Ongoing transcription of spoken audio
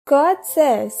God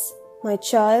says, "My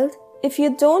child, if you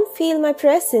don't feel my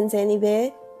presence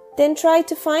anywhere, then try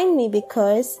to find me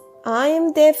because I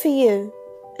am there for you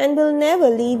and will never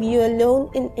leave you alone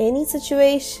in any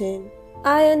situation.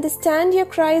 I understand your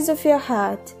cries of your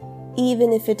heart,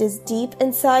 even if it is deep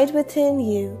inside within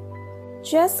you.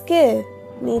 Just give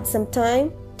me some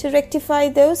time to rectify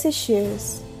those issues.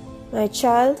 My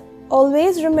child,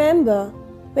 always remember,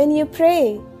 when you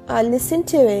pray, I listen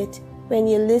to it. When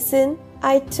you listen,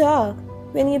 I talk.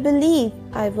 When you believe,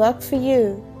 I work for you."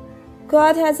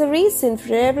 God has a reason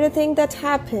for everything that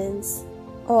happens.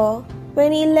 Or,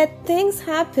 when He let things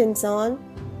happen on,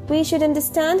 we should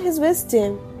understand His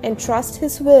wisdom and trust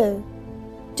His will.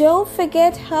 Don't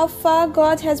forget how far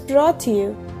God has brought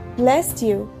you, blessed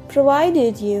you,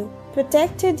 provided you,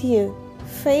 protected you,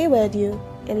 favored you,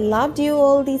 and loved you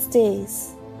all these days.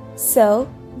 So,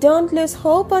 don't lose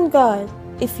hope on God.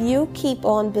 If you keep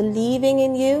on believing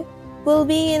in you, will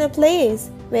be in a place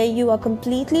where you are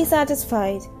completely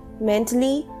satisfied,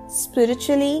 mentally,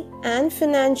 spiritually, and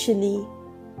financially.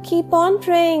 Keep on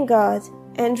praying God,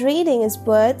 and reading His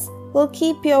words will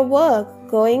keep your work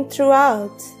going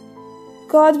throughout.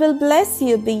 God will bless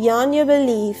you beyond your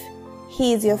belief.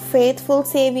 He is your faithful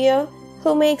Savior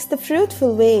who makes the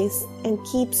fruitful ways and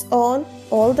keeps on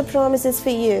all the promises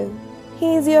for you.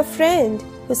 He is your friend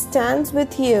who stands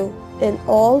with you in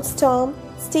all storm,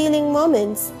 stealing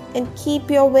moments, and keep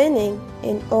you winning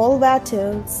in all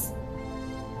battles.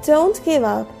 Don't give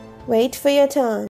up. Wait for your turn.